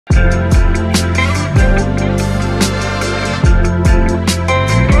Yo,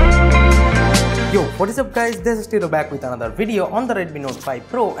 what is up guys, this is Tiro back with another video on the Redmi Note 5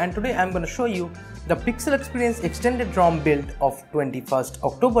 Pro, and today I'm going to show you the PixelExperience extended ROM build of 21st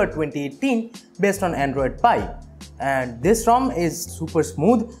October 2018 based on Android Pie. And this ROM is super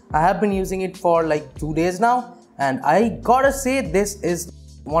smooth. I have been using it for like 2 days now, and I gotta say this is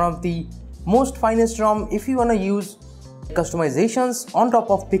one of the most finest ROM if you wanna use customizations on top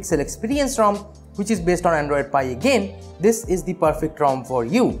of PixelExperience ROM, which is based on Android Pie again. This is the perfect ROM for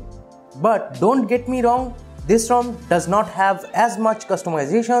you. But don't get me wrong, this ROM does not have as much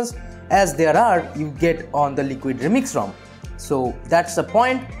customizations as there are you get on the Liquid Remix ROM. So that's the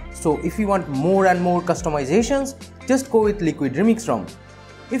point. So if you want more and more customizations, just go with Liquid Remix ROM.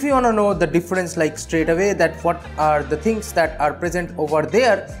 If you want to know the difference like straight away, that what are the things that are present over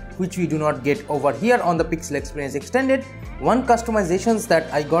there which we do not get over here on the PixelExperience Extended, one customizations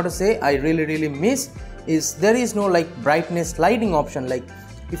that I gotta say I really miss is there is no like brightness sliding option. Like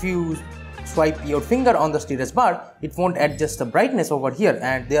if you swipe your finger on the status bar, it won't adjust the brightness over here,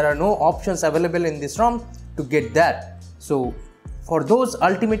 and there are no options available in this ROM to get that. So for those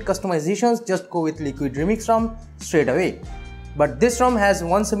ultimate customizations, just go with Liquid Remix ROM straight away. But this ROM has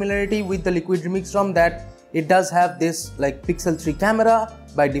one similarity with the Liquid Remix ROM, that it does have this like Pixel 3 camera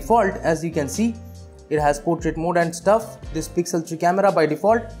by default. As you can see, it has portrait mode and stuff, this Pixel 3 camera by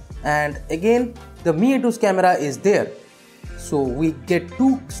default, and again the Mi A2's camera is there. So we get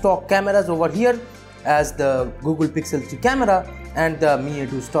two stock cameras over here as the Google Pixel 3 camera and the Mi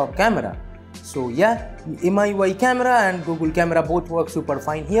A2 stock camera. So yeah, MIUI camera and Google camera both work super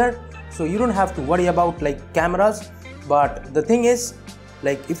fine here, so you don't have to worry about like cameras. But the thing is,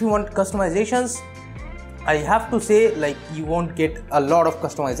 like if you want customizations, I have to say like you won't get a lot of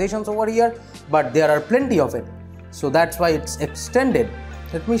customizations over here, but there are plenty of it. So that's why it's extended.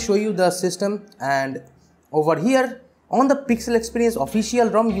 Let me show you the system, and over here on the PixelExperience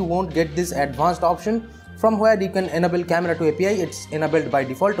official ROM, you won't get this advanced option from where you can enable camera to API. It's enabled by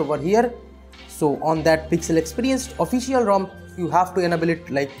default over here. So on that PixelExperience official ROM, you have to enable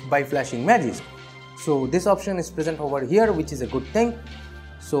it like by flashing Magisk. So this option is present over here, which is a good thing.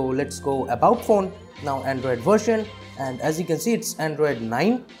 So let's go about phone, now Android version, and as you can see it's Android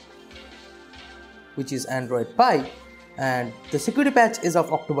 9, which is Android Pie, and the security patch is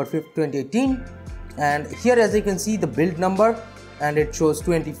of October 5th 2018. And here as you can see the build number, and it shows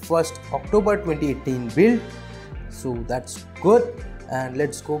 21st October 2018 build, so that's good. And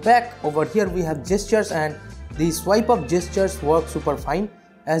let's go back. Over here we have gestures, and the swipe up gestures work super fine.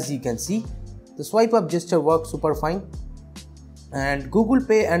 As you can see, the swipe up gesture works super fine, and Google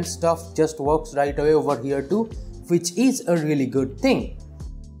Pay and stuff just works right away over here too, which is a really good thing.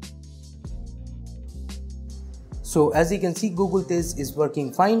 So as you can see, Google Pay is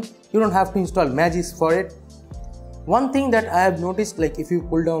working fine. You don't have to install Magisk for it. One thing that I have noticed, like if you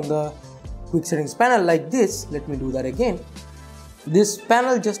pull down the quick settings panel like this, let me do that again. This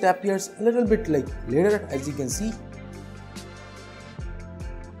panel just appears a little bit like later, as you can see.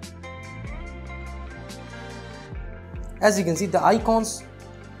 As you can see, the icons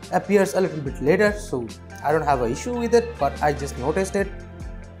appears a little bit later, so I don't have an issue with it, but I just noticed it.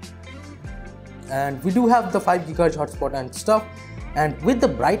 And we do have the 5 GHz hotspot and stuff. And with the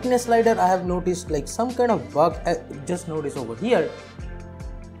brightness slider, I have noticed like some kind of bug. Just notice over here.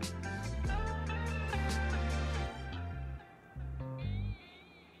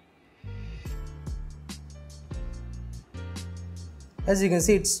 As you can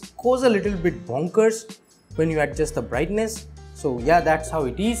see, it goes a little bit bonkers when you adjust the brightness. So yeah, that's how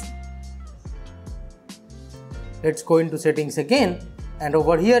it is. Let's go into settings again, and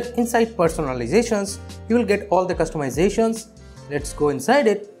over here inside personalizations you will get all the customizations. Let's go inside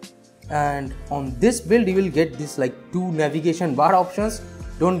it, and on this build you will get this like 2 navigation bar options.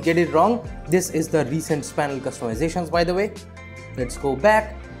 Don't get it wrong, this is the recent panel customizations by the way. Let's go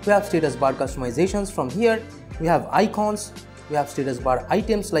back. We have status bar customizations. From here we have icons, we have status bar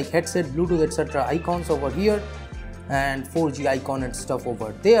items like headset, Bluetooth, etc. icons over here, and 4G icon and stuff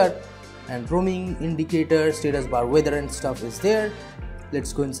over there, and roaming indicator, status bar, weather and stuff is there.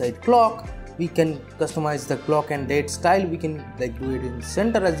 Let's go inside clock. We can customize the clock and date style. We can like do it in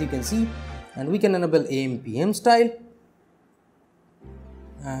center, as you can see, and we can enable AM PM style,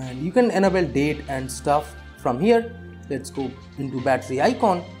 and you can enable date and stuff from here. Let's go into battery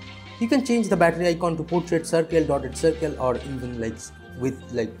icon. You can change the battery icon to portrait, circle, dotted circle, or even like with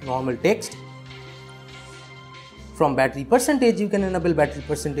like normal text. From battery percentage, you can enable battery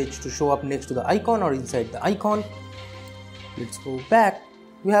percentage to show up next to the icon or inside the icon. Let's go back.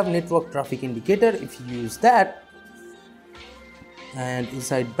 We have network traffic indicator. If you use that, And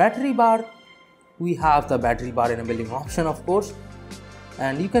inside battery bar, we have the battery bar enabling option, of course,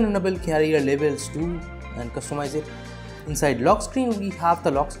 and you can enable carrier labels too and customize it. Inside lock screen, we have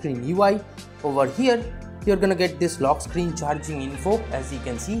the lock screen UI. Over here you're gonna get this lock screen charging info, as you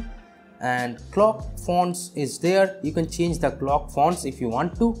can see, and clock fonts is there. You can change the clock fonts if you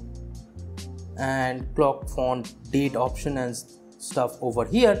want to, and clock font date option and stuff over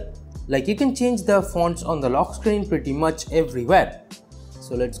here. Like, you can change the fonts on the lock screen pretty much everywhere.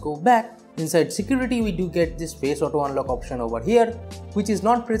 So let's go back. Inside security, we do get this face auto unlock option over here, which is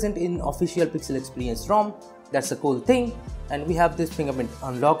not present in official PixelExperience ROM. That's a cool thing. And we have this fingerprint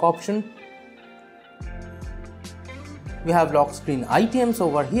unlock option. We have lock screen items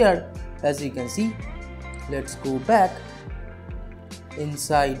over here, as you can see. Let's go back.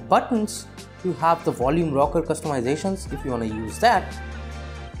 Inside buttons, you have the volume rocker customizations if you want to use that.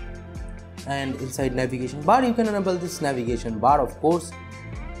 And inside navigation bar, you can enable this navigation bar, of course.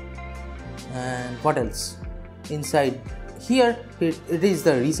 And what else? Inside here, it is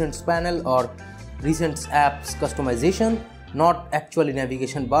the recent panel or recent apps customization, not actually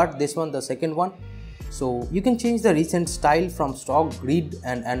navigation bar, this one, the second one. So you can change the recent style from stock, grid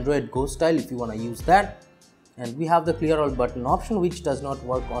and Android Go style if you want to use that. And we have the clear all button option, which does not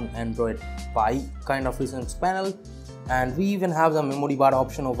work on Android Pie kind of recent panel. And we even have the memory bar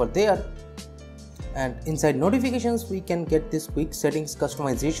option over there. And inside notifications, we can get this quick settings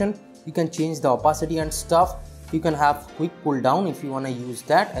customization. You can change the opacity and stuff. You can have quick pull down if you want to use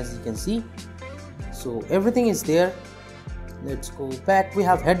that, as you can see. So everything is there. Let's go back. We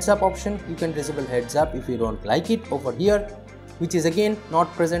have heads up option. You can disable heads up if you don't like it over here, which is again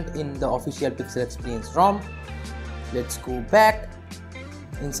not present in the official PixelExperience ROM. Let's go back.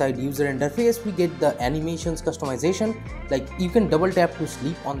 Inside user interface, we get the animations customization. Like, you can double tap to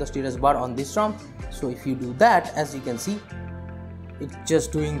sleep on the status bar on this ROM. So if you do that, as you can see, it's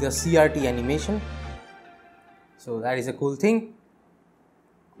just doing the CRT animation. So that is a cool thing.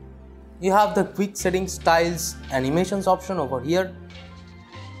 You have the quick settings styles animations option over here.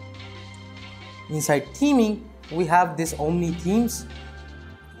 Inside theming, we have this Omni themes.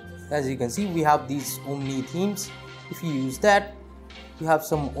 As you can see, we have these Omni themes. If you use that, you have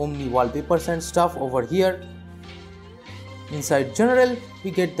some Omni wallpapers and stuff over here. Inside general,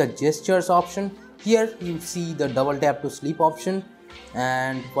 we get the gestures option. Here you see the double tap to sleep option.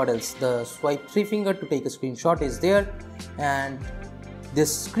 And what else? The swipe 3 finger to take a screenshot is there. And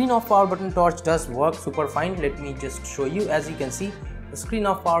this screen off power button torch does work super fine. Let me just show you. As you can see, the screen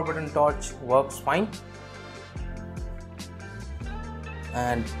off power button torch works fine.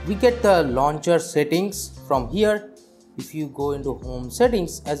 And we get the launcher settings from here. If you go into home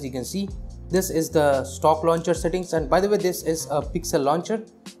settings, as you can see, this is the stock launcher settings. And by the way, this is a Pixel launcher.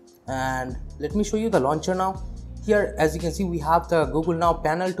 And let me show you the launcher now. Here, as you can see, we have the Google Now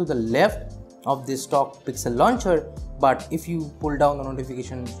panel to the left of this stock Pixel launcher. But if you pull down the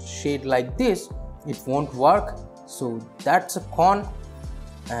notification shade like this, it won't work. So that's a con.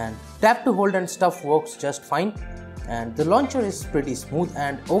 And tap to hold and stuff works just fine. And the launcher is pretty smooth,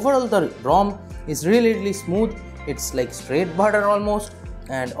 and overall the ROM is really smooth. It's like straight butter almost,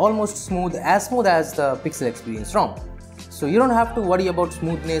 and almost smooth as the PixelExperience ROM. So you don't have to worry about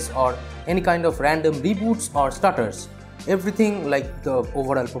smoothness or any kind of random reboots or stutters. Everything, like the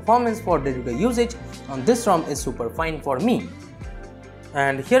overall performance for day-to-day usage on this ROM, is super fine for me.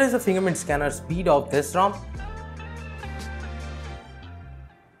 And here is the fingerprint scanner speed of this ROM.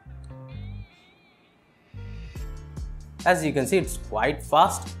 As you can see, it's quite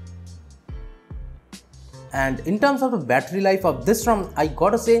fast. And in terms of the battery life of this ROM, I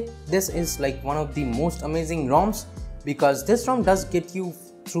gotta say this is like one of the most amazing ROMs, because this ROM does get you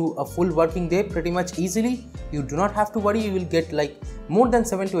through a full working day pretty much easily. You do not have to worry. You will get like more than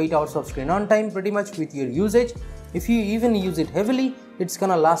 7 to 8 hours of screen on time pretty much with your usage. If you even use it heavily, it's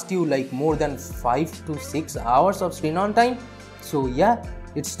gonna last you like more than 5 to 6 hours of screen on time. So yeah,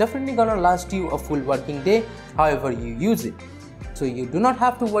 it's definitely gonna last you a full working day however you use it. So you do not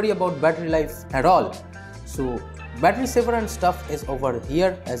have to worry about battery life at all. So battery saver and stuff is over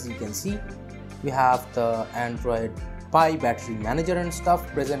here. As you can see, we have the Android Pie battery manager and stuff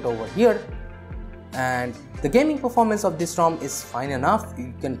present over here. And the gaming performance of this ROM is fine enough.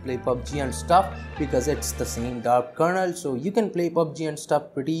 You can play PUBG and stuff because it's the same dark kernel, so you can play PUBG and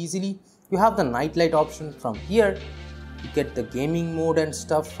stuff pretty easily. You have the night light option from here. You get the gaming mode and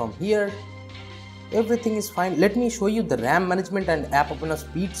stuff from here. Everything is fine. Let me show you the RAM management and app opener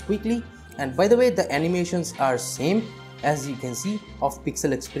speeds quickly. And by the way, the animations are same as you can see of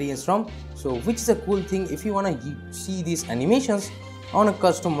PixelExperience ROM, so which is a cool thing. If you want to see these animations on a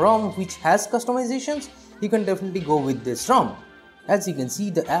custom ROM which has customizations, you can definitely go with this ROM. As you can see,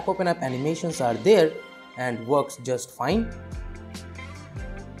 the app open up animations are there and works just fine.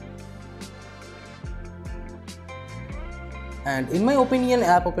 And in my opinion,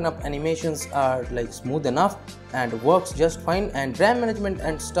 app open up animations are like smooth enough and works just fine, and RAM management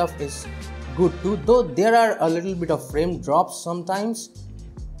and stuff is good too, though there are a little bit of frame drops sometimes.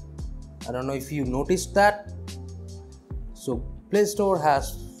 I don't know if you noticed that. So Play Store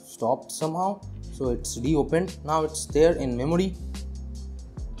has stopped somehow, so it's reopened. Now it's there in memory.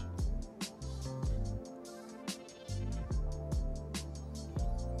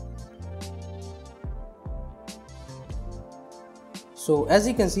 So as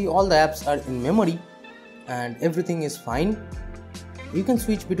you can see, all the apps are in memory and everything is fine. You can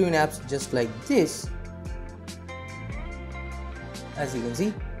switch between apps just like this. As you can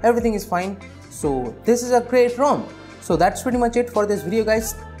see, everything is fine. So this is a great ROM. So that's pretty much it for this video,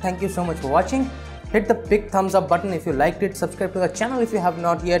 guys. Thank you so much for watching. Hit the big thumbs up button if you liked it. Subscribe to the channel if you have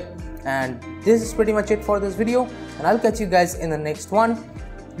not yet. And this is pretty much it for this video, and I'll catch you guys in the next one.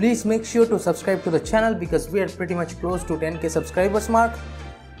 Please make sure to subscribe to the channel because we are pretty much close to 10k subscribers mark.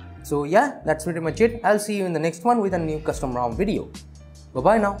 So yeah, that's pretty much it. I'll see you in the next one with a new custom ROM video. Bye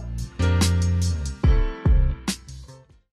bye now.